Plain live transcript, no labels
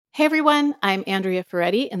Hey everyone, I'm Andrea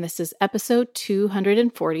Ferretti, and this is episode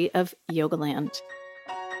 240 of Yogaland.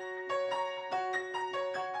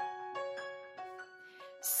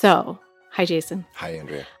 So, hi Jason. Hi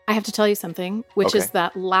Andrea. I have to tell you something, which is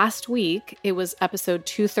that last week it was episode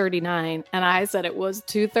 239, and I said it was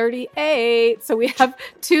 238. So we have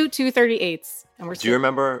two 238s. And Do you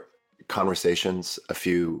remember conversations, a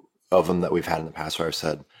few of them that we've had in the past, where I've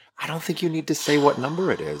said, I don't think you need to say what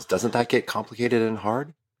number it is. Doesn't that get complicated and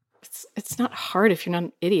hard? It's not hard if you're not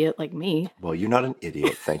an idiot like me. Well, you're not an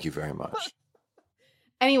idiot. Thank you very much.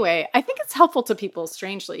 Anyway, I think it's helpful to people,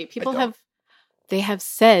 strangely. They have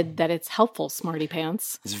said that it's helpful, smarty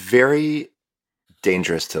pants. It's very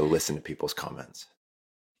dangerous to listen to people's comments.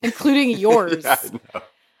 Including yours. Yeah, I know.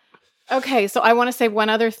 Okay, so I want to say one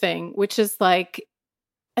other thing, which is like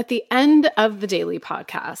at the end of the daily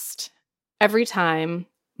podcast, every time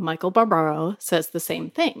Michael Barbaro says the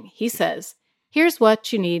same thing. He says, here's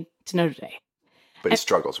what you need to know today. But he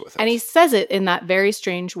struggles with it. And he says it in that very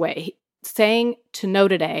strange way. Saying to know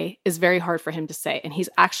today is very hard for him to say. And he's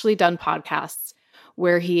actually done podcasts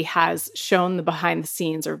where he has shown the behind the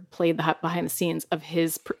scenes or played the behind the scenes of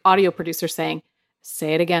his audio producer saying,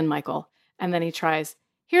 say it again, Michael. And then he tries,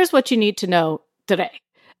 here's what you need to know today.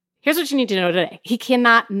 Here's what you need to know today. He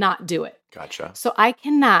cannot not do it. Gotcha. So I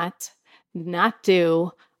cannot not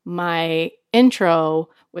do my intro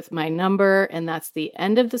with my number, and that's the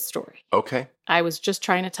end of the story. Okay. I was just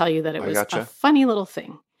trying to tell you that it was gotcha. a funny little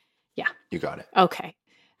thing. Yeah. You got it. Okay.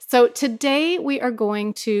 So today we are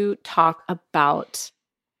going to talk about,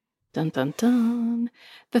 dun dun dun,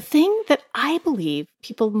 the thing that I believe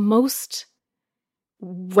people most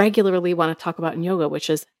regularly want to talk about in yoga, which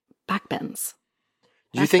is back bends.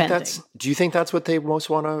 Do you think that's what they most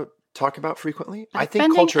want to talk about frequently? Back I think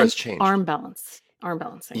bending culture has and changed. Arm balancing.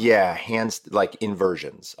 Yeah, hands like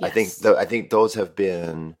inversions. Yes. I think those have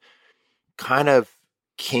been kind of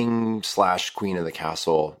king/queen of the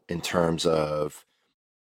castle in terms of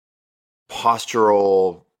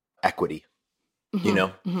postural equity, you know?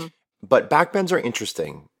 Mm-hmm. But backbends are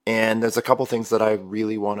interesting. And there's a couple things that I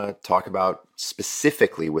really want to talk about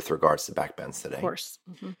specifically with regards to backbends today. Of course.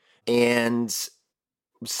 Mm-hmm. And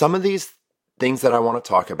some of these things that I want to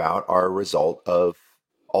talk about are a result of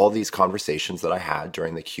all these conversations that I had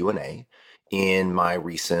during the Q&A in my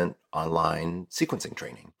recent online sequencing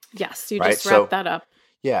training. Yes, you just wrapped that up.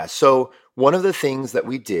 Yeah. So one of the things that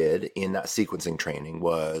we did in that sequencing training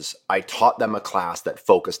was I taught them a class that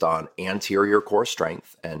focused on anterior core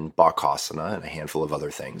strength and Bakasana and a handful of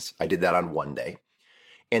other things. I did that on one day.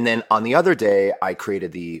 And then on the other day, I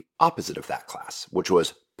created the opposite of that class, which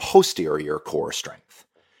was posterior core strength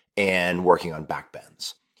and working on back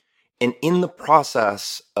bends. And in the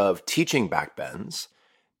process of teaching back bends,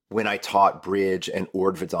 when I taught bridge and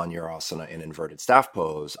Urdhva Dhanurasana in inverted staff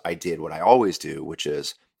pose, I did what I always do, which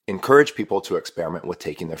is encourage people to experiment with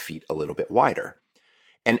taking their feet a little bit wider.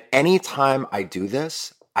 And anytime I do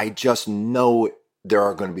this, I just know there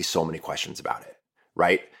are going to be so many questions about it,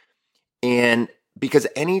 right? And because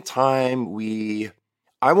anytime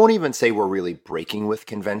I won't even say we're really breaking with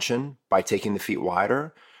convention by taking the feet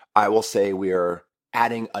wider. I will say we are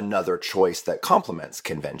adding another choice that complements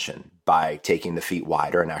convention by taking the feet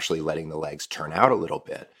wider and actually letting the legs turn out a little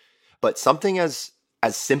bit. But something as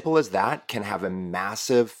simple as that can have a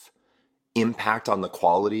massive impact on the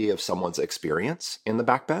quality of someone's experience in the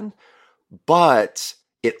back bend. But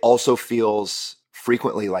it also feels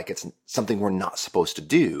frequently like it's something we're not supposed to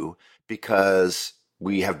do because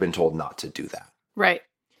we have been told not to do that. Right.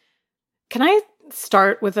 Can I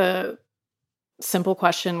start with a simple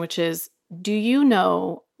question, which is, do you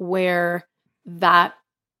know where that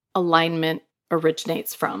alignment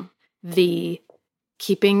originates from? The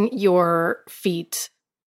keeping your feet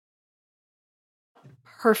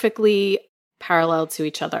perfectly parallel to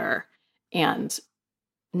each other and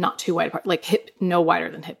not too wide apart, like no wider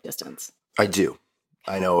than hip distance. I do.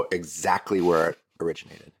 I know exactly where it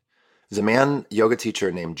originated. There's a yoga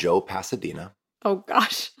teacher named Joe Pasadena. Oh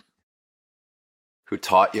gosh. Who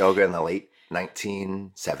taught yoga in the late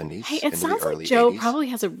 1970s. Hey, it sounds like Joe 80s. Probably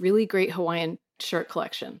has a really great Hawaiian shirt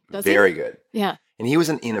collection. Does he? Very good. Yeah. And he was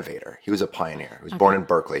an innovator. He was a pioneer. He was born in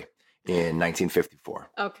Berkeley in 1954.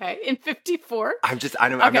 Okay. In 54? I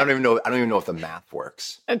don't even know if the math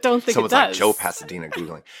works. I don't think Someone's it does. Like Joe Pasadena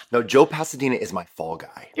Googling. No, Joe Pasadena is my fall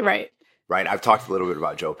guy. Right. I've talked a little bit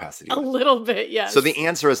about Joe Pasadena. A little bit, yes. So the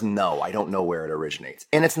answer is no. I don't know where it originates.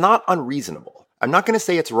 And it's not unreasonable. I'm not going to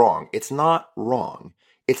say it's wrong. It's not wrong.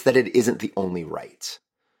 It's that it isn't the only right.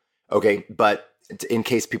 Okay, but in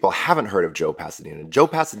case people haven't heard of Joe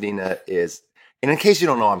Pasadena is, and in case you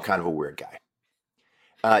don't know, I'm kind of a weird guy.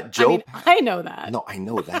 Joe, I know that. No, I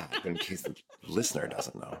know that, but in case the listener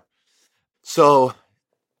doesn't know. So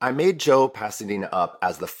I made Joe Pasadena up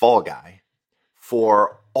as the fall guy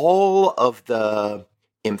for all of the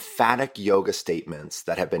emphatic yoga statements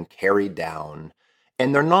that have been carried down.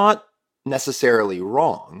 And they're not necessarily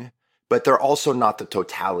wrong, but they're also not the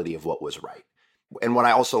totality of what was right. And what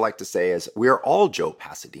I also like to say is we're all Joe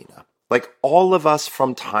Pasadena. Like all of us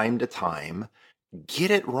from time to time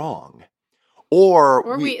get it wrong.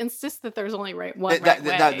 Or we insist that there's only one right way.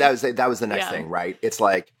 That was the next thing, right? It's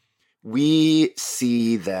like we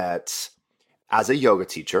see that as a yoga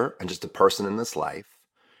teacher and just a person in this life,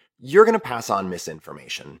 you're going to pass on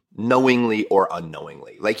misinformation, knowingly or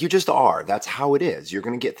unknowingly. Like you just are. That's how it is. You're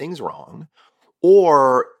going to get things wrong.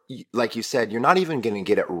 Or like you said, you're not even going to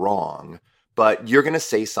get it wrong, but you're going to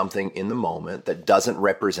say something in the moment that doesn't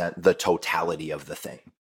represent the totality of the thing.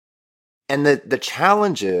 And the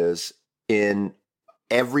challenge is in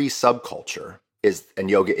every subculture is, and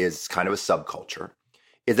yoga is kind of a subculture,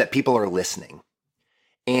 is that people are listening.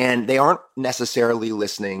 And they aren't necessarily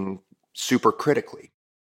listening super critically.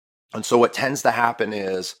 And so what tends to happen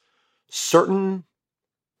is certain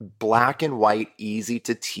black and white, easy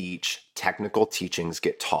to teach technical teachings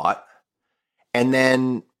get taught. And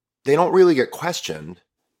then they don't really get questioned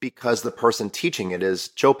because the person teaching it is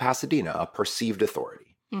Joe Pasadena, a perceived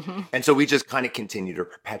authority. Mm-hmm. And so we just kind of continue to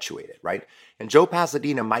perpetuate it, right? And Joe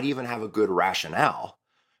Pasadena might even have a good rationale,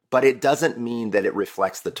 but it doesn't mean that it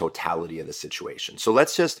reflects the totality of the situation. So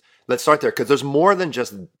let's start there, because there's more than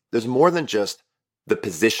just the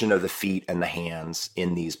position of the feet and the hands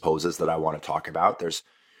in these poses that I want to talk about.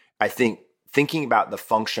 I think thinking about the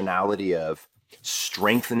functionality of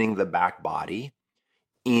strengthening the back body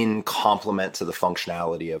in complement to the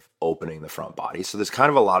functionality of opening the front body. So there's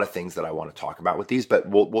kind of a lot of things that I want to talk about with these, but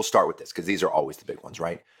we'll start with this because these are always the big ones,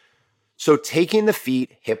 right? So taking the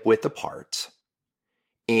feet hip width apart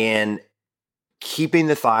and keeping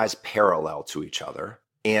the thighs parallel to each other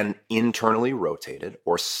and internally rotated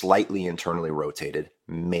or slightly internally rotated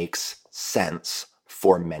makes sense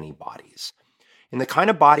for many bodies. And the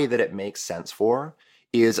kind of body that it makes sense for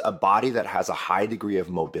is a body that has a high degree of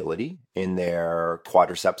mobility in their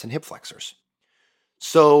quadriceps and hip flexors.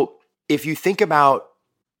 So if you think about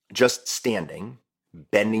just standing,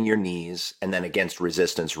 bending your knees, and then against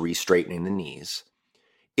resistance, re-straightening the knees,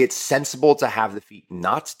 it's sensible to have the feet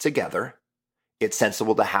not together. It's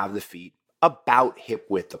sensible to have the feet about hip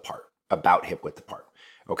width apart.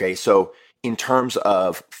 Okay, so in terms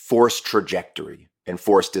of force trajectory and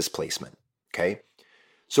force displacement, okay?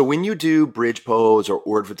 So when you do bridge pose or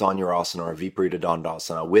Urdhva Dhanurasana or Viparita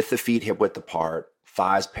Dandasana with the feet hip width apart,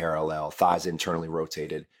 thighs parallel, thighs internally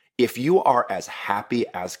rotated, if you are as happy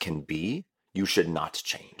as can be, you should not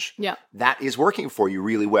change. Yeah. That is working for you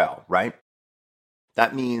really well, right?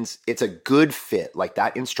 That means it's a good fit. Like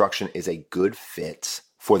that instruction is a good fit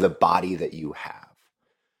for the body that you have.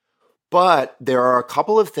 But there are a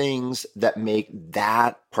couple of things that make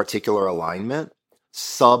that particular alignment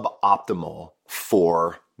suboptimal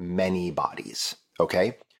for many bodies,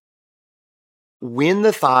 okay? When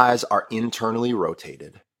the thighs are internally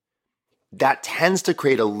rotated, that tends to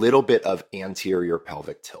create a little bit of anterior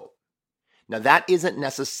pelvic tilt. Now, that isn't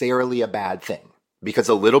necessarily a bad thing because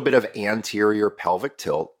a little bit of anterior pelvic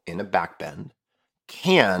tilt in a back bend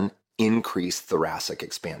can increase thoracic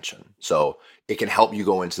expansion. So it can help you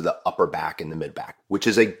go into the upper back and the mid back, which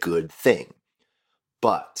is a good thing.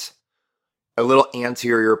 But a little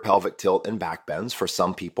anterior pelvic tilt and back bends for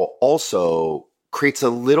some people also creates a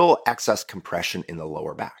little excess compression in the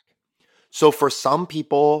lower back. So for some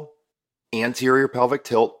people, anterior pelvic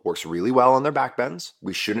tilt works really well on their back bends.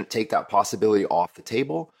 We shouldn't take that possibility off the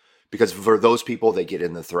table because for those people, they get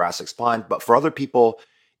in the thoracic spine. But for other people,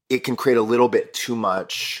 it can create a little bit too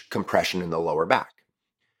much compression in the lower back.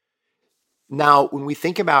 Now, when we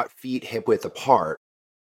think about feet hip width apart,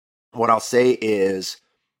 what I'll say is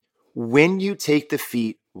when you take the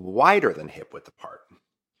feet wider than hip width apart.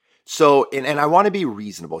 So, and I want to be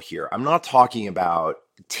reasonable here. I'm not talking about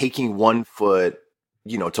taking one foot,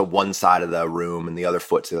 to one side of the room and the other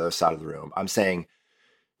foot to the other side of the room. I'm saying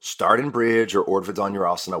start in bridge or Urdhva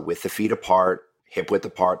Dhanurasana with the feet apart, hip width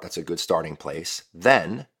apart. That's a good starting place.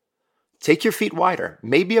 Then take your feet wider,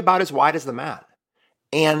 maybe about as wide as the mat.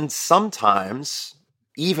 And sometimes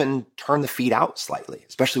even turn the feet out slightly,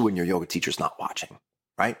 especially when your yoga teacher's not watching,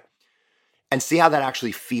 right? And see how that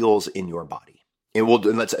actually feels in your body. And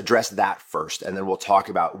let's address that first, and then we'll talk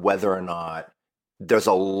about whether or not there's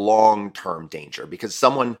a long-term danger, because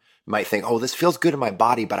someone might think, oh, this feels good in my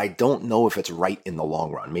body, but I don't know if it's right in the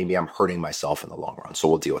long run. Maybe I'm hurting myself in the long run. So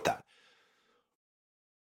we'll deal with that.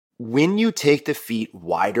 When you take the feet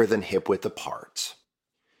wider than hip width apart,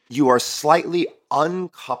 you are slightly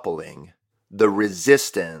uncoupling the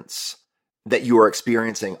resistance that you are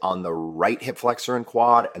experiencing on the right hip flexor and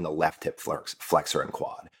quad and the left hip flexor and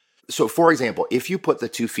quad. So for example, if you put the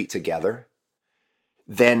 2 feet together,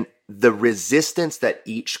 then the resistance that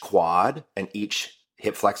each quad and each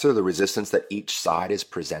hip flexor, the resistance that each side is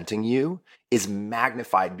presenting you, is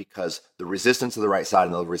magnified because the resistance of the right side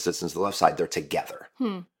and the resistance of the left side, they're together.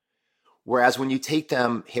 Whereas when you take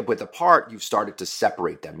them hip width apart, you've started to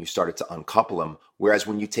separate them. You started to uncouple them. Whereas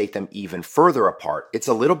when you take them even further apart, it's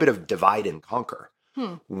a little bit of divide and conquer.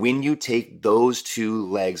 When you take those 2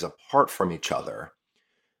 legs apart from each other,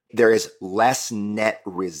 there is less net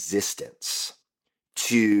resistance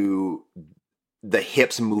to the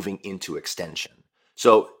hips moving into extension.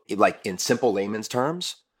 So like in simple layman's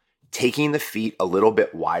terms, taking the feet a little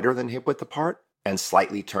bit wider than hip width apart and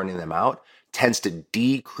slightly turning them out tends to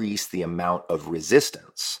decrease the amount of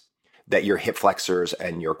resistance that your hip flexors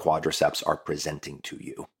and your quadriceps are presenting to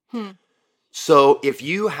you. So if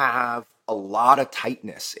you have a lot of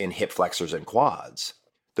tightness in hip flexors and quads,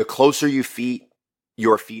 the closer your feet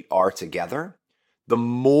are together, the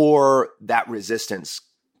more that resistance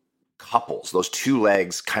couples. Those 2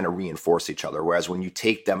 legs kind of reinforce each other. Whereas when you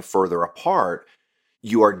take them further apart,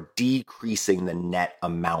 you are decreasing the net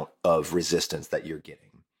amount of resistance that you're getting.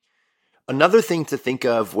 Another thing to think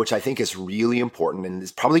of, which I think is really important, and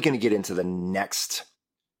is probably going to get into the next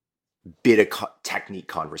bit of technique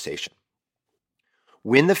conversation.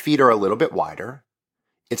 When the feet are a little bit wider,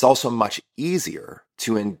 it's also much easier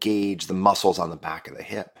to engage the muscles on the back of the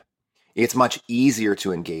hip. It's much easier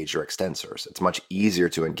to engage your extensors. It's much easier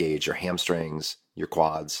to engage your hamstrings, your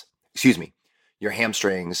your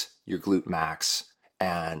hamstrings, your glute max,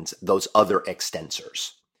 and those other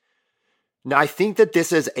extensors. Now, I think that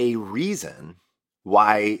this is a reason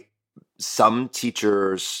why some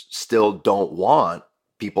teachers still don't want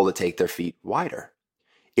people to take their feet wider,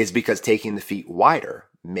 is because taking the feet wider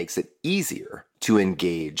makes it easier to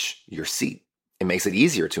engage your seat. It makes it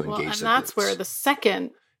easier to engage and the that's glutes. where the second,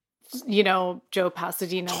 Joe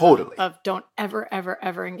Pasadena of don't ever, ever,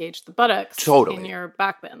 ever engage the buttocks in your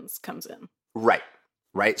back bends comes in. Right.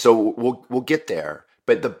 So we'll get there.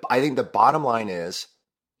 But I think the bottom line is,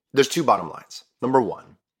 there's 2 bottom lines. Number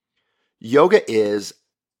 1, yoga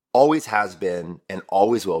always has been, and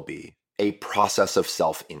always will be a process of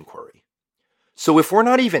self-inquiry. So if we're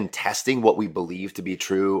not even testing what we believe to be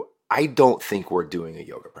true, I don't think we're doing a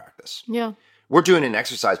yoga practice. Yeah. We're doing an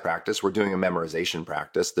exercise practice. We're doing a memorization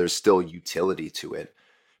practice. There's still utility to it.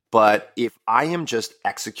 But if I am just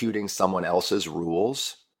executing someone else's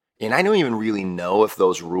rules, and I don't even really know if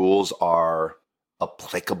those rules are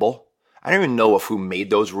applicable, I don't even know if who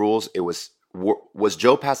made those rules. Was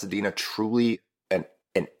Joe Pasadena truly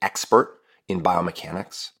an expert in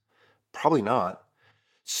biomechanics? Probably not.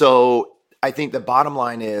 So I think the bottom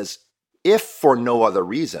line is, if for no other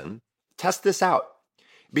reason, test this out.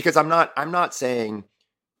 Because I'm not saying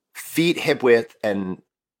feet hip width and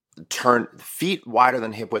turn feet wider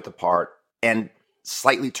than hip width apart and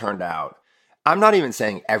slightly turned out. I'm not even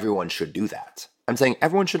saying everyone should do that. I'm saying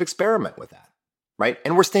everyone should experiment with that. Right?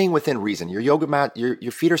 And we're staying within reason. Your yoga mat,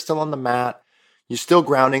 your feet are still on the mat. You're still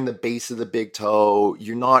grounding the base of the big toe.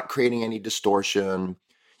 You're not creating any distortion.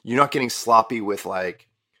 You're not getting sloppy with like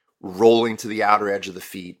rolling to the outer edge of the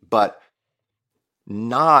feet, but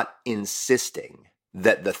not insisting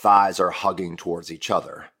that the thighs are hugging towards each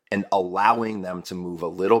other and allowing them to move a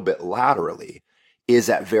little bit laterally is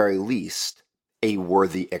at very least a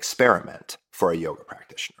worthy experiment for a yoga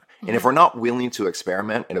practitioner. And if we're not willing to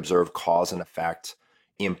experiment and observe cause and effect,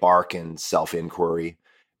 embark in self-inquiry,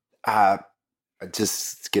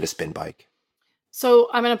 just get a spin bike. So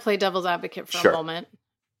I'm going to play devil's advocate for a moment.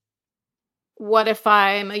 What if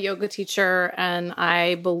I'm a yoga teacher and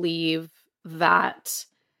I believe that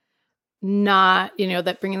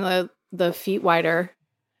that bringing the feet wider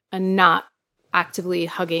and not actively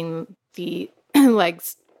hugging the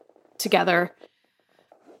legs together,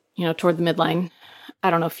 toward the midline, I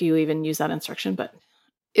don't know if you even use that instruction, but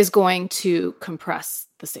is going to compress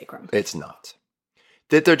the sacrum. It's not.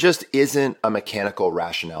 That there just isn't a mechanical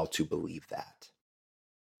rationale to believe that.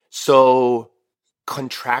 So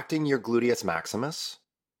contracting your gluteus maximus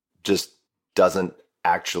just doesn't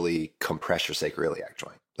actually compress your sacroiliac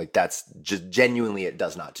joint. Like that's just genuinely, it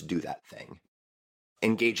does not do that thing.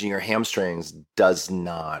 Engaging your hamstrings does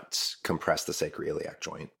not compress the sacroiliac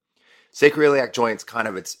joint. Sacroiliac joint's kind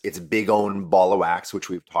of its big own ball of wax, which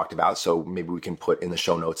we've talked about. So maybe we can put in the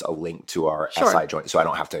show notes a link to our SI joint, so I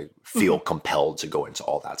don't have to feel compelled to go into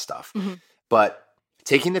all that stuff. But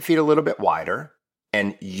taking the feet a little bit wider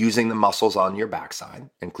and using the muscles on your backside,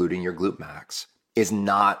 including your glute max, is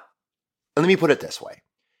not, let me put it this way.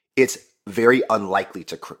 It's very unlikely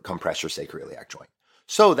to compress your sacroiliac joint.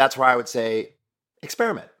 So that's why I would say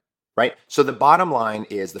experiment, right? So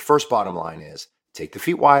the first bottom line is take the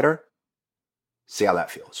feet wider, see how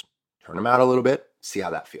that feels. Turn them out a little bit, see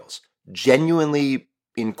how that feels. Genuinely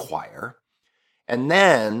inquire. And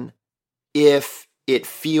then if it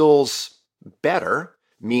feels better,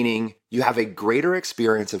 meaning you have a greater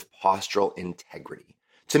experience of postural integrity.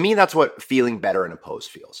 To me, that's what feeling better in a pose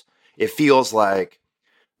feels. It feels like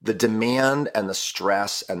the demand and the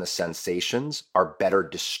stress and the sensations are better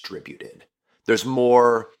distributed. There's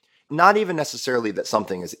more, not even necessarily that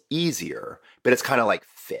something is easier, but it's kind of like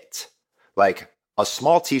fit. Like a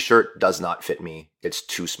small t-shirt does not fit me. It's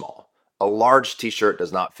too small. A large t-shirt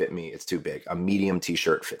does not fit me. It's too big. A medium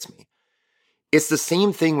t-shirt fits me. It's the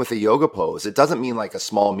same thing with a yoga pose. It doesn't mean like a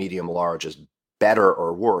small, medium, large is better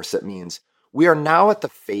or worse. It means we are now at the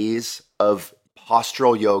phase of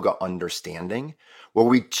postural yoga understanding where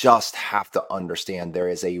we just have to understand there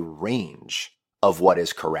is a range of what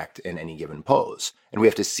is correct in any given pose. And we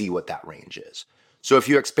have to see what that range is. So if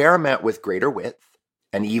you experiment with greater width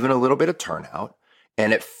and even a little bit of turnout,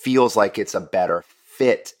 and it feels like it's a better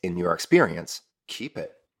fit in your experience, keep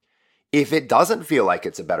it. If it doesn't feel like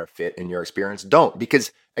it's a better fit in your experience, don't.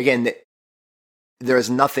 Because again, there is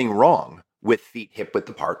nothing wrong with feet hip width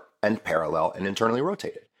apart and parallel and internally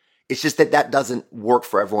rotated. It's just that doesn't work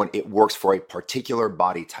for everyone. It works for a particular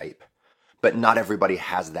body type, but not everybody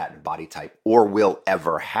has that body type or will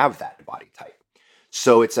ever have that body type.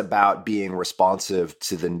 So it's about being responsive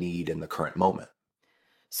to the need in the current moment.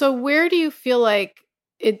 So where do you feel like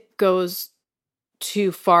it goes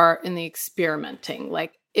too far in the experimenting?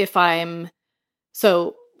 Like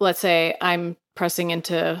let's say I'm pressing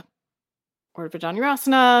into Urdhva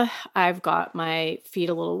Dhanurasana. I've got my feet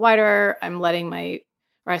a little wider. I've got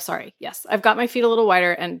my feet a little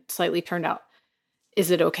wider and slightly turned out.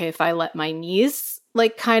 Is it okay if I let my knees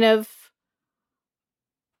like kind of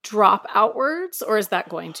drop outwards, or is that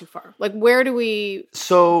going too far? Like where do we...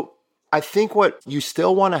 So I think what you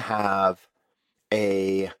still want to have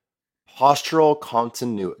a postural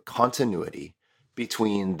continuity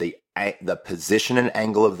between the position and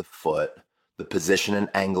angle of the foot, the position and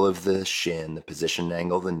angle of the shin, the position and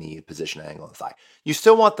angle of the knee, the position and angle of the thigh. You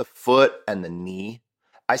still want the foot and the knee.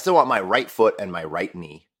 I still want my right foot and my right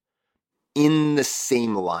knee in the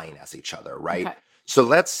same line as each other, right? Okay. So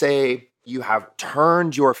let's say you have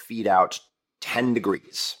turned your feet out 10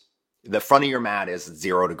 degrees. The front of your mat is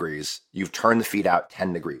 0 degrees. You've turned the feet out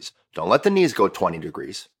 10 degrees. Don't let the knees go 20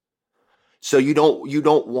 degrees. So you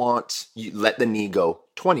let the knee go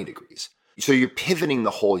 20 degrees. So you're pivoting the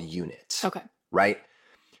whole unit. Okay. Right?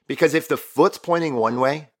 Because if the foot's pointing one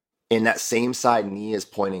way and that same side knee is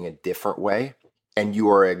pointing a different way and you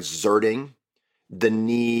are exerting, the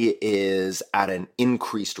knee is at an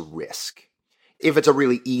increased risk. If it's a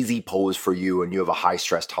really easy pose for you and you have a high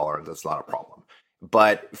stress tolerance, that's not a problem.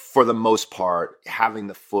 But for the most part, having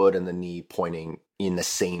the foot and the knee pointing in the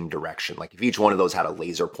same direction, like if each one of those had a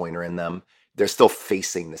laser pointer in them, they're still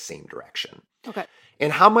facing the same direction. Okay.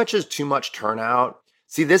 And how much is too much turnout?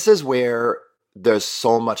 See, this is where there's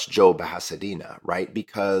so much Joe Bahasadina, right?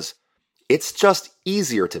 Because it's just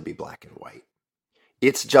easier to be black and white.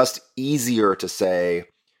 It's just easier to say,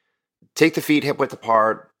 take the feet hip width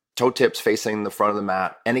apart, toe tips facing the front of the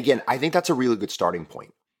mat. And again, I think that's a really good starting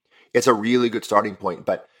point. It's a really good starting point.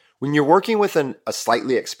 But when you're working with a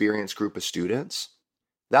slightly experienced group of students,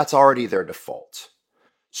 that's already their default.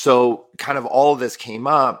 So kind of all of this came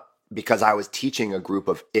up because I was teaching a group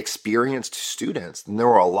of experienced students, and there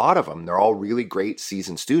were a lot of them. They're all really great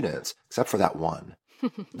seasoned students, except for that one.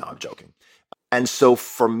 No, I'm joking. And so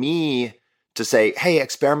for me to say, hey,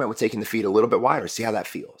 experiment with taking the feet a little bit wider, see how that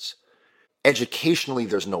feels. Educationally,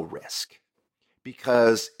 there's no risk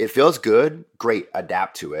because it feels good, great,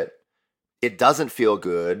 adapt to it. It doesn't feel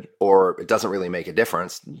good or it doesn't really make a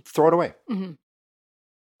difference, throw it away. Mm-hmm.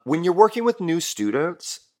 When you're working with new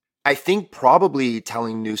students, I think probably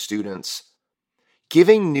giving new students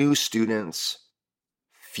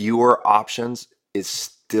fewer options is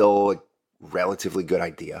still a relatively good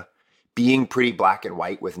idea. Being pretty black and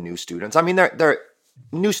white with new students. I mean, they're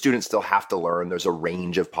new students still have to learn. There's a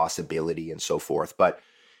range of possibility and so forth, but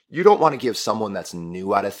you don't want to give someone that's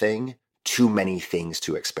new at a thing too many things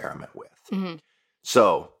to experiment with. Mm-hmm.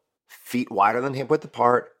 So feet wider than hip width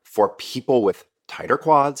apart for people with tighter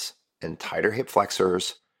quads and tighter hip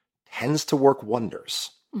flexors tends to work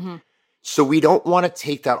wonders. Mm-hmm. So we don't want to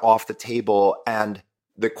take that off the table. And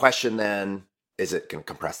the question then Is it going to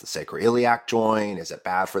compress the sacroiliac joint? Is it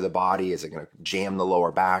bad for the body? Is it going to jam the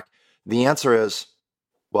lower back? The answer is,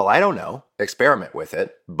 well, I don't know. Experiment with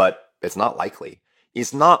it, but it's not likely.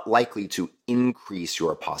 It's not likely to increase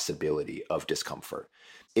your possibility of discomfort.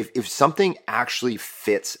 If something actually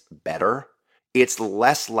fits better, it's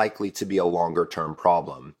less likely to be a longer term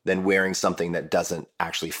problem than wearing something that doesn't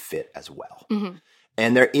actually fit as well. Mm-hmm.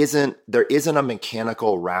 And there isn't a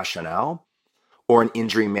mechanical rationale or an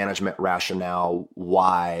injury management rationale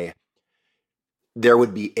why there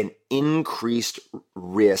would be an increased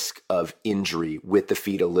risk of injury with the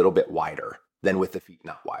feet a little bit wider than with the feet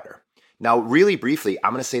not wider. Now, really briefly,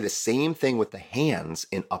 I'm going to say the same thing with the hands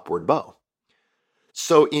in upward bow.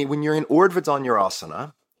 So when you're in Urdhva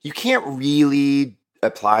Dhanurasana, you can't really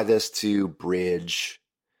apply this to bridge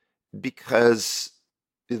because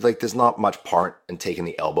there's not much point in taking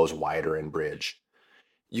the elbows wider in bridge.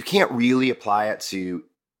 You can't really apply it to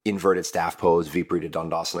inverted staff pose, Viparita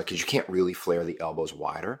Dandasana, because you can't really flare the elbows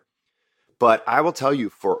wider. But I will tell you,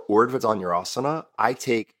 for Urdhva Dhanurasana, I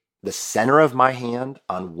take the center of my hand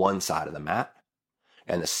on one side of the mat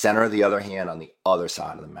and the center of the other hand on the other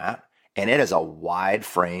side of the mat. And it is a wide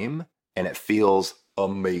frame and it feels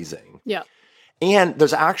amazing. Yeah. And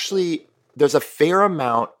there's a fair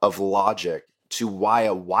amount of logic to why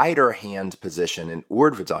a wider hand position in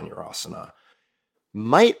Urdhva Dhanurasana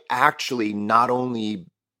might actually not only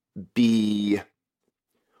be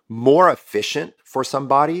more efficient for some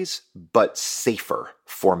bodies, but safer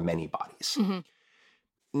for many bodies.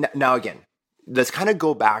 Mm-hmm. Now, again, let's kind of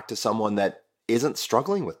go back to someone that isn't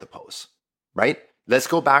struggling with the pose, right? Let's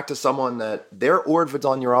go back to someone that their Urdhva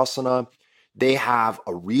Dhanurasana, they have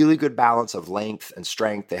a really good balance of length and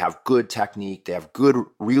strength. They have good technique. They have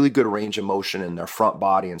really good range of motion in their front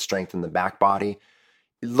body and strength in the back body.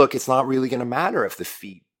 Look, it's not really going to matter if the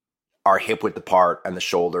feet are hip width apart and the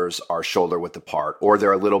shoulders are shoulder width apart, or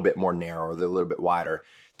they're a little bit more narrow, or they're a little bit wider.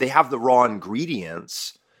 They have the raw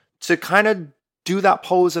ingredients to kind of do that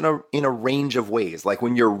pose in a range of ways. Like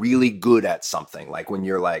when you're really good at something, like when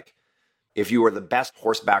you're like, if you were the best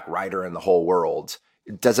horseback rider in the whole world,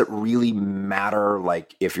 does it really matter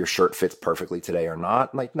like if your shirt fits perfectly today or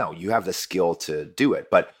not? Like, no, you have the skill to do it,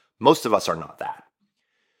 but most of us are not that.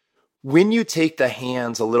 When you take the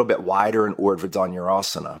hands a little bit wider in Urdhva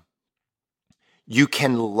Dhanurasana, you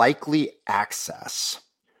can likely access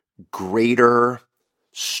greater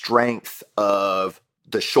strength of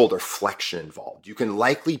the shoulder flexion involved. You can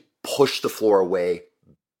likely push the floor away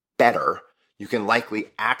better. You can likely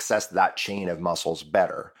access that chain of muscles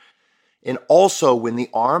better. And also, when the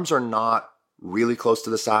arms are not really close to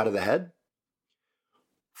the side of the head,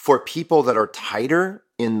 for people that are tighter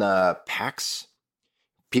in the pecs,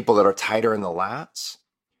 people that are tighter in the lats,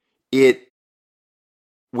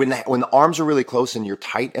 when the arms are really close and you're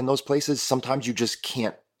tight in those places, sometimes you just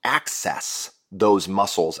can't access those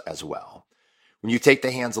muscles as well. When you take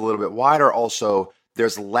the hands a little bit wider, also,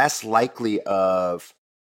 there's less likely of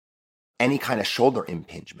any kind of shoulder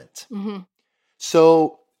impingement. Mm-hmm.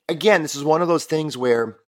 So again, this is one of those things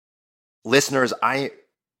where listeners, I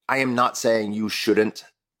am not saying you shouldn't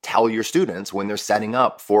tell your students when they're setting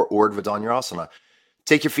up for Urdhva Dhanurasana,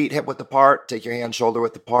 take your feet hip width apart, take your hands shoulder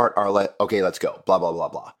width apart, okay, let's go, blah, blah, blah,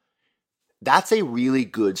 blah. That's a really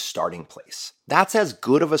good starting place. That's as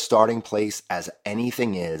good of a starting place as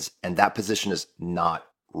anything is, and that position is not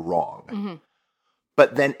wrong. Mm-hmm.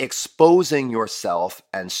 But then exposing yourself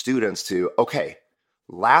and students to, okay,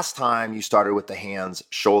 last time you started with the hands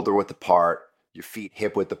shoulder width apart, your feet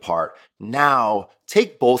hip width apart. Now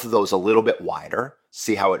take both of those a little bit wider,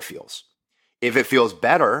 see how it feels. If it feels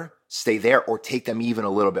better, stay there or take them even a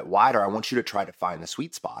little bit wider. I want you to try to find the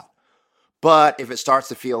sweet spot. But if it starts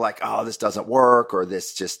to feel like, oh, this doesn't work or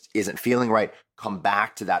this just isn't feeling right, come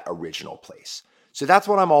back to that original place. So that's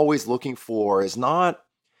what I'm always looking for is not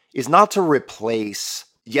to replace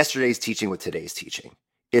yesterday's teaching with today's teaching.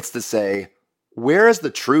 It's to say, where is the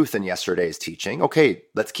truth in yesterday's teaching? Okay,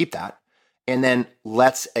 let's keep that. And then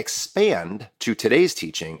let's expand to today's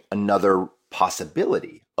teaching another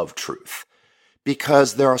possibility of truth.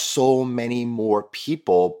 Because there are so many more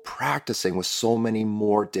people practicing with so many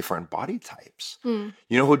more different body types. Mm.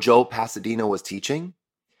 You know who Joe Pasadena was teaching?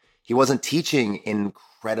 He wasn't teaching an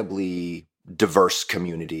incredibly diverse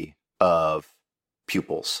community of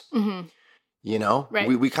pupils. Mm-hmm. You know, right.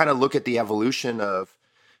 We kind of look at the evolution of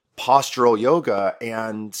postural yoga,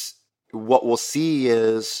 and what we'll see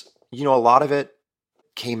is, you know, a lot of it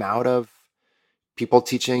came out of people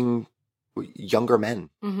teaching younger men.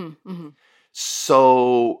 Mm-hmm, mm-hmm.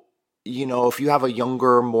 So, you know, if you have a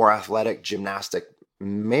younger, more athletic gymnastic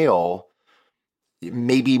male,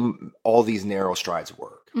 maybe all these narrow strides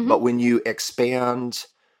work. But when you expand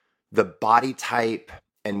the body type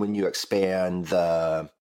and when you expand the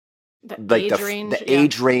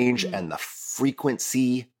age range and the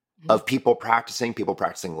frequency of people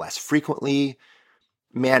practicing less frequently,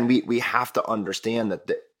 man, we have to understand that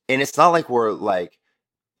and it's not like we're like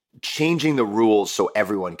changing the rules so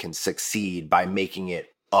everyone can succeed by making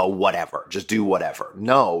it a whatever, just do whatever.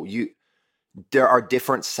 No, there are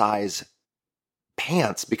different size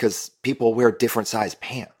pants because people wear different size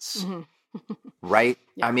pants. Right?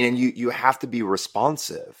 Yeah. I mean, and you have to be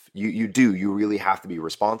responsive. You really have to be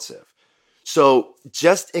responsive. So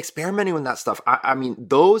just experimenting with that stuff. I mean,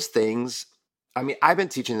 those things, I mean, I've been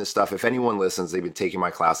teaching this stuff. If anyone listens, they've been taking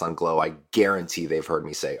my class on Glow. I guarantee they've heard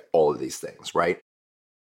me say all of these things, right?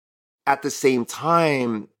 At the same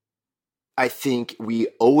time, I think we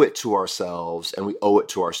owe it to ourselves and we owe it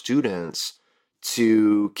to our students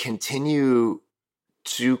to continue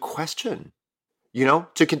to question,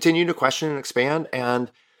 to continue to question and expand. And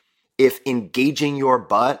if engaging your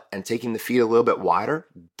butt and taking the feet a little bit wider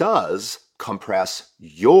does compress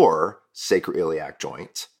your sacroiliac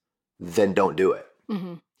joint, then don't do it.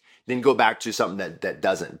 Then go back to something that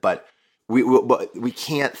doesn't. But we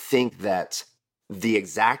can't think that the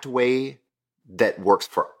exact way that works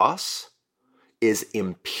for us is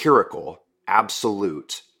empirical,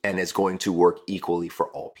 absolute, and is going to work equally for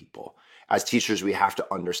all people. As teachers, we have to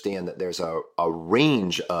understand that there's a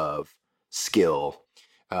range of skill,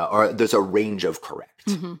 or there's a range of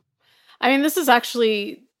correct. I mean, this is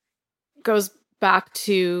actually goes back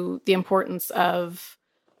to the importance of,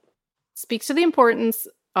 speaks to the importance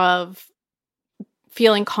of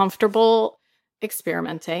feeling comfortable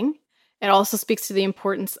experimenting. It also speaks to the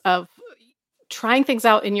importance of trying things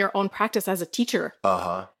out in your own practice as a teacher.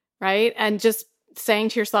 Right? And just saying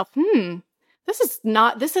to yourself,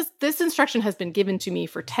 this instruction has been given to me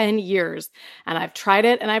for 10 years and I've tried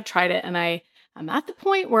it and I'm at the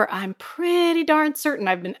point where I'm pretty darn certain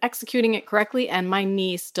I've been executing it correctly and my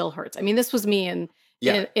knee still hurts. I mean, this was me in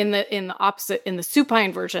the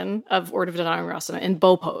supine version of Urdhva Dhanurasana in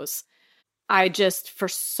bow pose. I just, for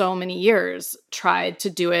so many years, tried to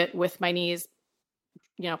do it with my knees,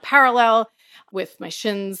 parallel, with my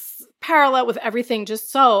shins parallel, with everything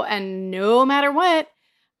just so. And no matter what,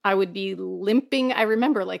 I would be limping. I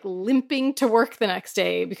remember limping to work the next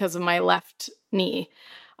day because of my left knee.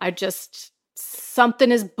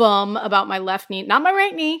 Something is bum about my left knee, not my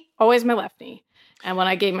right knee, always my left knee. And when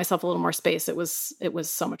I gave myself a little more space, it was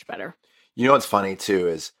so much better. You know what's funny too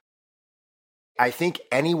is I think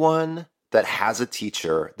anyone that has a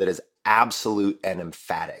teacher that is absolute and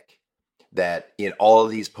emphatic that in all of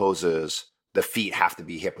these poses, the feet have to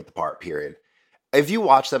be hip width apart, period. If you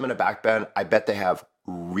watch them in a back bend, I bet they have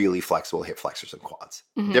really flexible hip flexors and quads.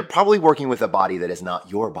 They're probably working with a body that is not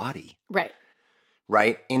your body.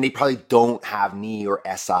 Right? And they probably don't have knee or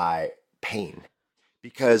SI pain.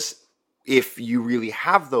 Because if you really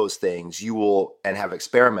have those things, you will, and have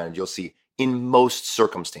experimented, you'll see in most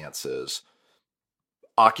circumstances,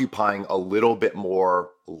 occupying a little bit more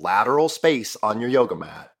lateral space on your yoga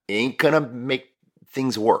mat ain't going to make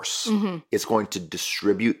things worse. It's going to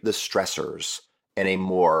distribute the stressors in a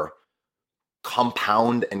more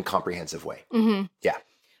compound and comprehensive way. Yeah.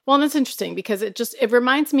 Well, and it's interesting because it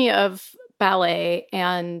reminds me of ballet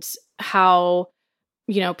and how,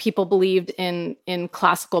 people believed in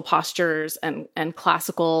classical postures and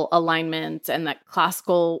classical alignment, and that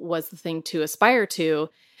classical was the thing to aspire to.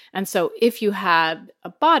 And so if you had a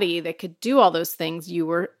body that could do all those things, you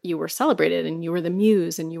were celebrated and you were the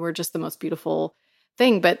muse and you were just the most beautiful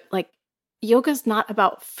thing. But yoga's not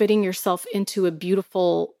about fitting yourself into a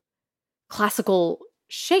beautiful classical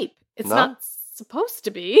shape. It's not supposed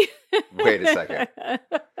to be. Wait a second.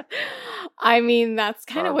 I mean, that's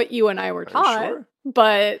kind of what you and I were taught,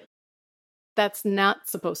 but that's not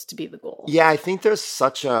supposed to be the goal. Yeah, I think there's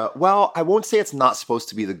I won't say it's not supposed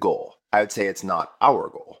to be the goal. I would say it's not our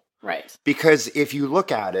goal. Right. Because if you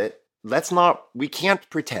look at it, we can't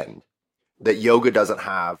pretend that yoga doesn't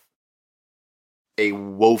have a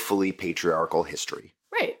woefully patriarchal history.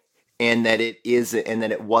 Right. And that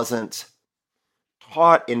it wasn't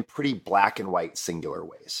taught in pretty black and white singular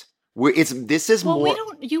ways.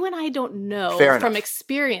 You and I don't know from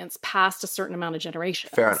experience past a certain amount of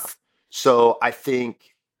generations. Fair enough. So I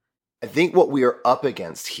think what we are up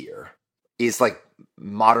against here is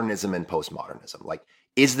modernism and postmodernism.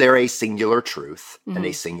 Is there a singular truth and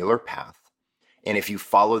a singular path? And if you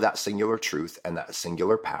follow that singular truth and that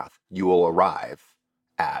singular path, you will arrive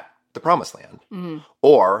at the promised land.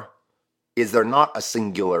 Or is there not a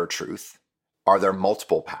singular truth? Are there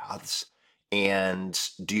multiple paths? And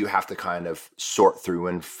do you have to kind of sort through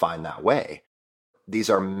and find that way?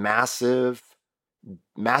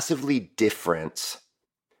 massively different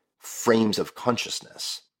frames of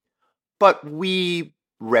consciousness, but we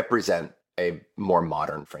represent a more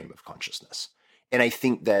modern frame of consciousness. And I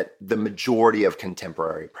think that the majority of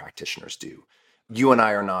contemporary practitioners do. You and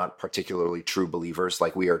I are not particularly true believers.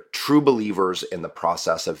 Like, we are true believers in the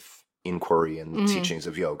process of inquiry and the teachings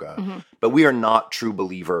of yoga, but we are not true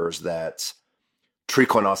believers that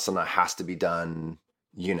Trikonasana has to be done,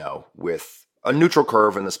 with a neutral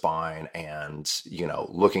curve in the spine and,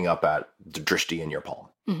 looking up at the drishti in your palm.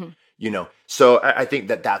 So I think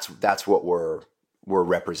that's what we're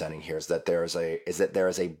representing here, is that there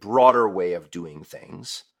is a broader way of doing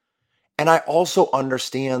things. And I also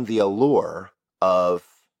understand the allure of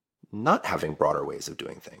not having broader ways of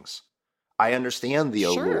doing things. I understand the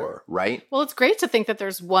allure, right? Well, it's great to think that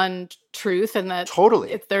there's one truth and that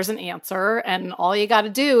there's an answer, and all you got to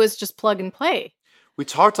do is just plug and play. We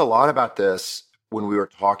talked a lot about this when we were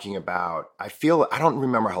talking about, I don't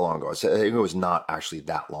remember how long ago. I think it was not actually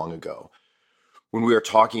that long ago, when we were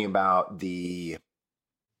talking about the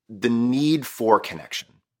need for connection,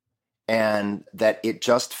 and that it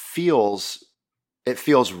feels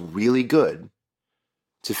really good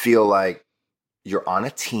to feel like you're on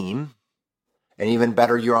a team, and even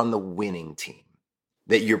better, you're on the winning team,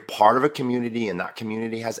 that you're part of a community and that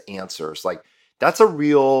community has answers. Like, that's a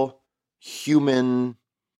real human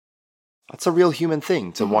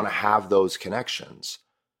thing to want to have those connections.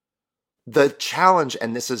 The challenge,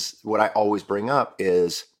 and this is what I always bring up,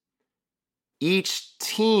 is each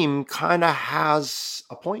team kind of has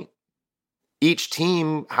a point. Each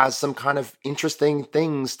team has some kind of interesting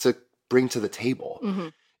things to bring to the table.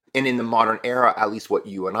 And in the modern era, at least what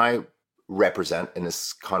you and I represent in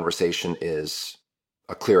this conversation is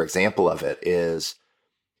a clear example of it, is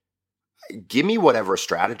give me whatever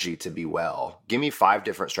strategy to be well. Give me 5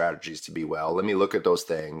 different strategies to be well. Let me look at those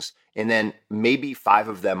things. And then maybe 5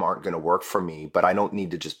 of them aren't going to work for me, but I don't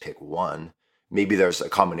need to just pick one. Maybe there's a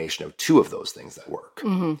combination of 2 of those things that work.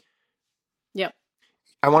 Yep.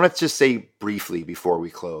 I want to just say briefly before we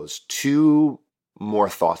close, 2 more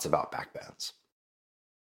thoughts about back bends.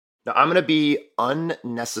 Now, I'm going to be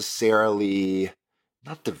unnecessarily,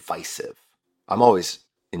 not divisive. I'm always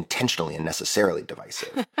intentionally and necessarily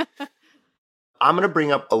divisive. I'm going to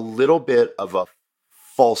bring up a little bit of a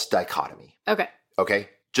false dichotomy. Okay?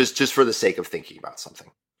 Just for the sake of thinking about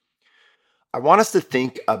something. I want us to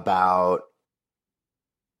think about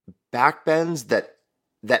back bends that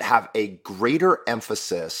have a greater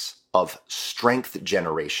emphasis of strength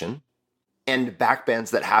generation, and back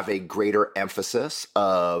bends that have a greater emphasis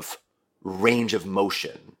of range of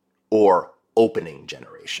motion or opening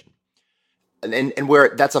generation. And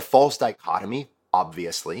where that's a false dichotomy,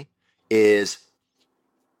 obviously, is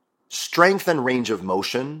strength and range of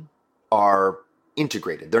motion are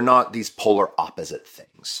integrated. They're not these polar opposite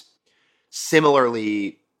things.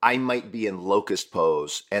 Similarly, I might be in locust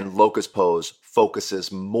pose, and locust pose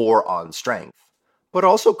focuses more on strength, but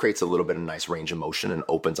also creates a little bit of nice range of motion and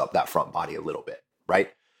opens up that front body a little bit, right?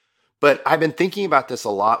 But I've been thinking about this a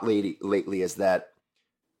lot lately, is that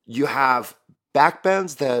you have back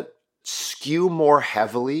bends that skew more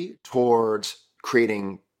heavily towards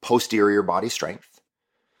creating posterior body strength.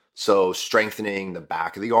 So strengthening the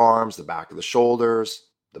back of the arms, the back of the shoulders,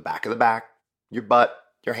 the back of the back, your butt,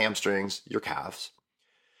 your hamstrings, your calves.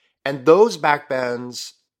 And those back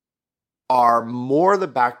bends are more the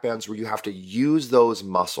back bends where you have to use those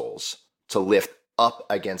muscles to lift up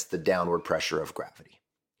against the downward pressure of gravity.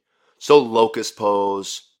 So locust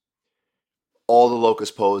pose, all the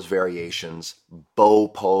locust pose variations, bow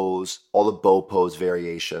pose, all the bow pose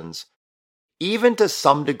variations, even to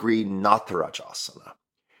some degree Natharajasana,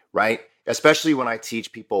 right? Especially when I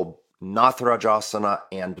teach people Natharajasana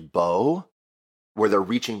and bow, where they're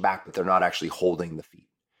reaching back, but they're not actually holding the feet,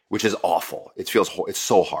 which is awful. It's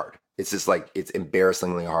so hard. It's just like, it's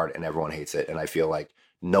embarrassingly hard and everyone hates it. And I feel like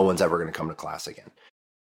no one's ever going to come to class again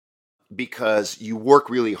because you work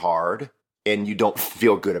really hard and you don't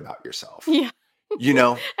feel good about yourself. Yeah. You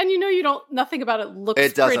know? And nothing about it looks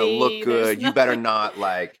It doesn't pretty. look good. You better not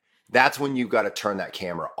that's when you got to turn that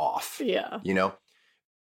camera off. Yeah. You know?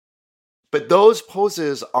 But those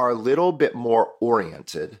poses are a little bit more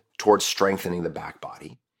oriented towards strengthening the back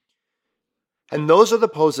body. And those are the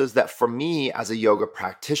poses that for me as a yoga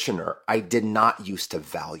practitioner, I did not used to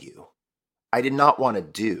value. I did not want to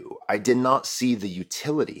do. I did not see the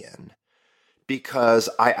utility in because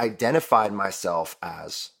I identified myself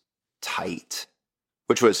as tight,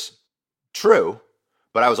 which was true,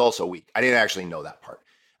 but I was also weak. I didn't actually know that part.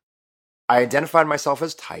 I identified myself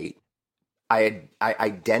as tight. I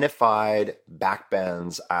identified back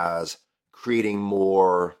bends as creating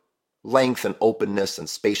more length and openness and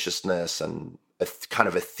spaciousness and a kind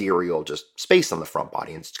of ethereal just space on the front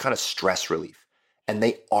body, and it's kind of stress relief. And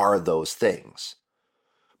they are those things.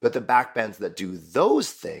 But the back bends that do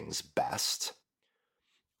those things best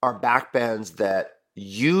are back bends that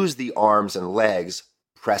use the arms and legs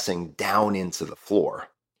pressing down into the floor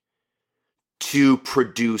to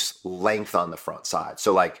produce length on the front side.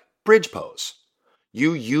 So like bridge pose,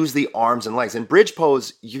 you use the arms and legs. In bridge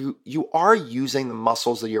pose, you are using the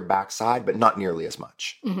muscles of your backside, but not nearly as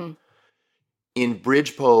much. Mm-hmm. In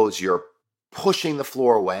bridge pose, you're pushing the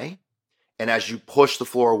floor away. And as you push the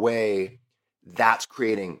floor away, that's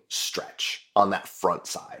creating stretch on that front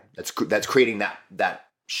side. That's creating that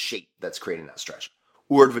shape, that's creating that stretch.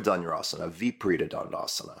 Urdhva Dhanurasana, Viparita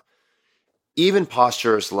Dandasana. Even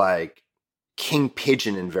postures like King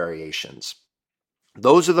Pigeon and variations.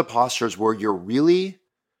 Those are the postures where you're really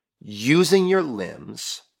using your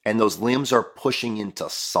limbs, and those limbs are pushing into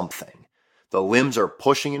something. The limbs are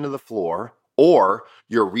pushing into the floor, or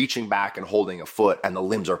you're reaching back and holding a foot and the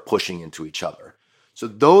limbs are pushing into each other. So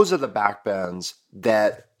those are the back bends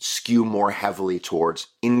that skew more heavily towards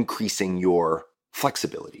increasing your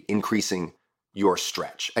flexibility, increasing your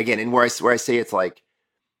stretch. Again, and where I say it's like,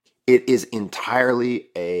 it is entirely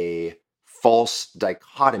a false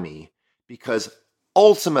dichotomy, because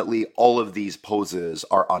ultimately all of these poses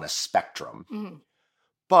are on a spectrum. Mm-hmm.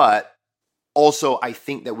 But also I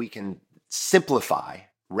think that we can simplify,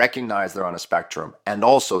 recognize they're on a spectrum, and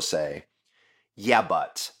also say, yeah,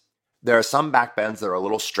 but there are some back bends that are a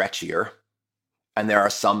little stretchier, and there are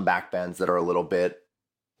some back bends that are a little bit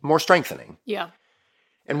more strengthening. Yeah.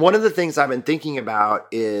 And one of the things I've been thinking about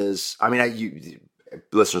is,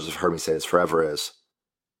 listeners have heard me say this forever, is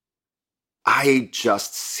I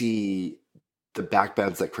just see the back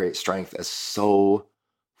bends that create strength as so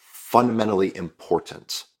fundamentally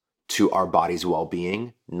important to our body's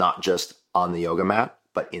well-being, not just on the yoga mat,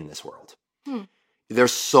 but in this world. They're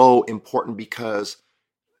so important because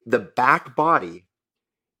the back body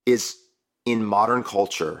is, in modern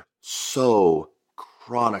culture, so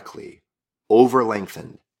chronically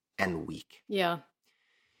over-lengthened and weak. Yeah.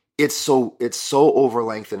 It's so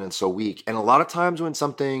over-lengthened and so weak. And a lot of times when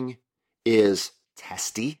something is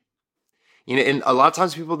testy, and a lot of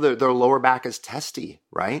times people, their lower back is testy,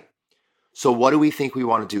 right? So what do we think we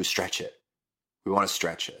want to do? Stretch it. We want to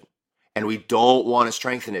stretch it. And we don't want to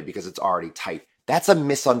strengthen it because it's already tight. That's a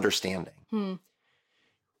misunderstanding.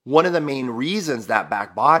 One of the main reasons that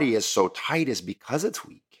back body is so tight is because it's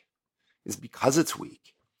weak.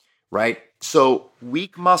 Right? So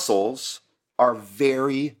weak muscles are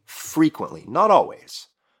very frequently, not always,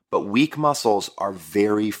 but weak muscles are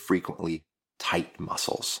very frequently tight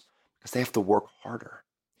muscles because they have to work harder.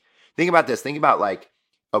 Think about this. Think about like,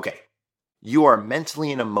 okay, you are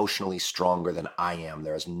mentally and emotionally stronger than I am.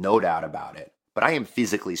 There is no doubt about it. But I am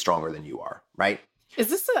physically stronger than you are, right? Is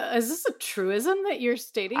this a truism that you're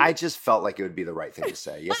stating? I just felt like it would be the right thing to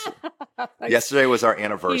say. Yes. Yesterday was our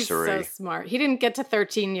anniversary. He's so smart. He didn't get to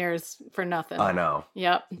 13 years for nothing. I know.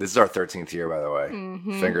 Yep. This is our 13th year, by the way.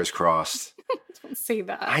 Mm-hmm. Fingers crossed. Don't say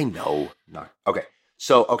that. I know. No. Okay.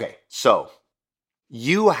 So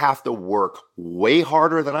you have to work way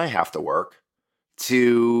harder than I have to work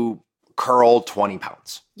to curl 20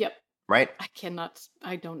 pounds. Yep. Right?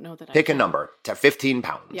 I don't know that. Pick a number to 15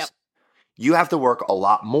 pounds. Yep. You have to work a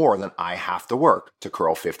lot more than I have to work to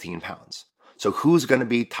curl 15 pounds. So who's going to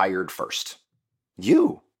be tired first?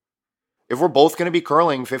 You. If we're both going to be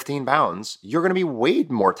curling 15 pounds, you're going to be way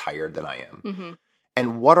more tired than I am. Mm-hmm.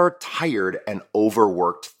 And what are tired and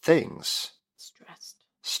overworked things?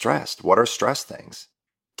 Stressed. What are stress things?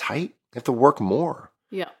 Tight. You have to work more.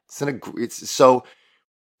 Yeah. So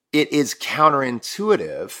it is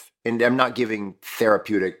counterintuitive, and I'm not giving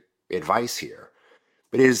therapeutic advice here,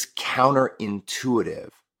 but it is counterintuitive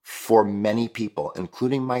for many people,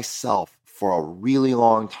 including myself, for a really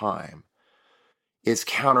long time. It's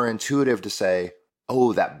counterintuitive to say,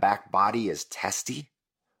 oh, that back body is testy.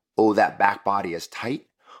 Oh, that back body is tight.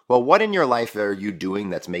 Well, what in your life are you doing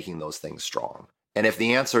that's making those things strong? And if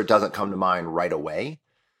the answer doesn't come to mind right away,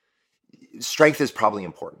 strength is probably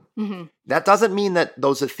important. Mm-hmm. That doesn't mean that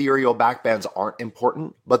those ethereal back bends aren't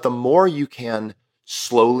important, but the more you can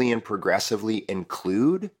slowly and progressively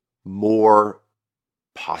include more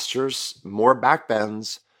postures, more back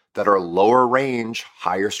bends that are lower range,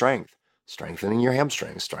 higher strength, strengthening your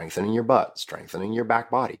hamstrings, strengthening your butt, strengthening your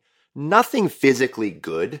back body. Nothing physically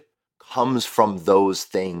good comes from those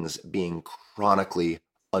things being chronically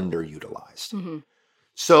underutilized. Mm-hmm.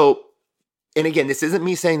 So, and again, this isn't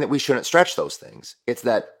me saying that we shouldn't stretch those things. It's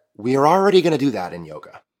that we are already going to do that in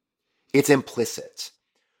yoga. It's implicit.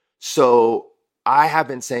 So I have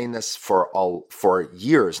been saying this for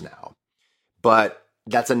years now, but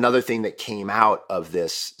that's another thing that came out of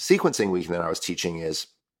this sequencing week that I was teaching is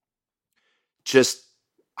just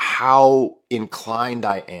how inclined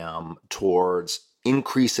I am towards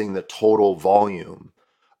increasing the total volume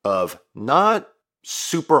of not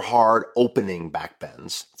super hard opening back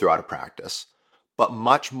bends throughout a practice, but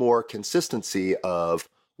much more consistency of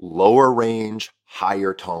lower range,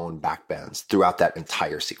 higher tone back bends throughout that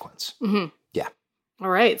entire sequence. Mm-hmm. Yeah. All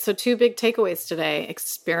right. So 2 big takeaways today.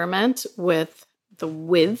 Experiment with the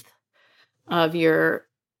width of your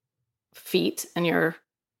feet and your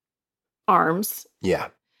arms. Yeah.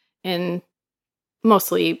 In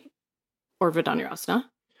mostly Urdhva Dhanurasana.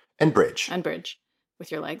 And bridge. And bridge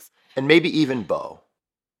with your legs. And maybe even bow.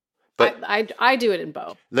 But I do it in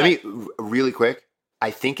bow. Let me, really quick,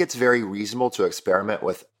 I think it's very reasonable to experiment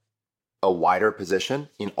with a wider position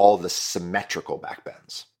in all the symmetrical back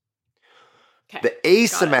bends. Okay. The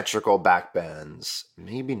asymmetrical back bends,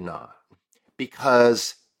 maybe not,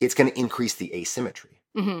 because it's going to increase the asymmetry,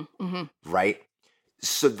 right?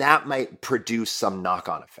 So that might produce some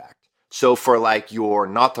knock-on effect. So for like your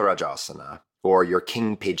Natarajasana or your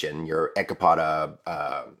king pigeon, your Ekapada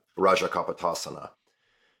Rajakapotasana,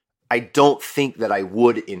 I don't think that I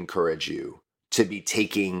would encourage you to be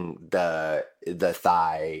taking the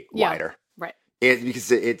thigh wider. Right.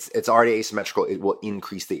 Because it's already asymmetrical. It will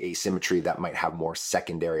increase the asymmetry that might have more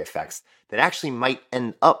secondary effects that actually might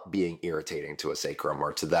end up being irritating to a sacrum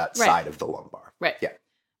or to that side of the lumbar. Right. Yeah.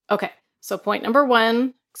 Okay. So point number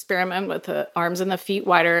 1, experiment with the arms and the feet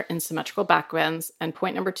wider in symmetrical back bends. And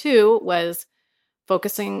point number 2 was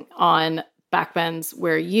focusing on back bends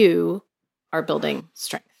where you are building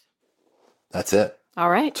strength. That's it. All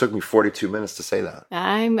right. It took me 42 minutes to say that.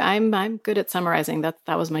 I'm good at summarizing. That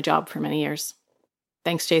was my job for many years.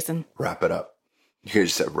 Thanks, Jason. Wrap it up. You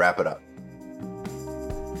just said wrap it up.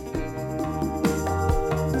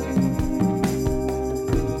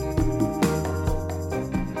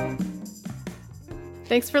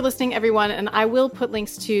 Thanks for listening, everyone. And I will put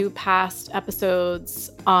links to past episodes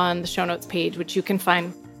on the show notes page, which you can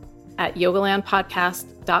find at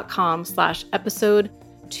yogalandpodcast.com/episode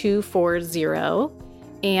 240.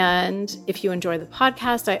 And if you enjoy the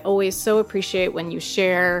podcast, I always so appreciate when you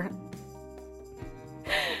share.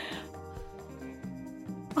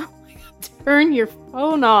 Oh my God, turn your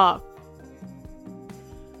phone off.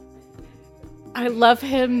 I love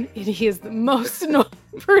him, and he is the most annoying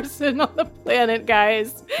person on the planet,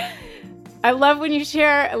 guys. I love when you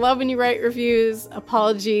share. I love when you write reviews.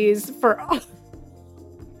 Apologies for all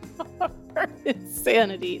our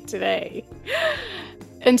insanity today.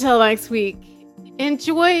 Until next week,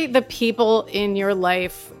 enjoy the people in your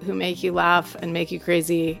life who make you laugh and make you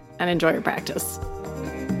crazy, and enjoy your practice.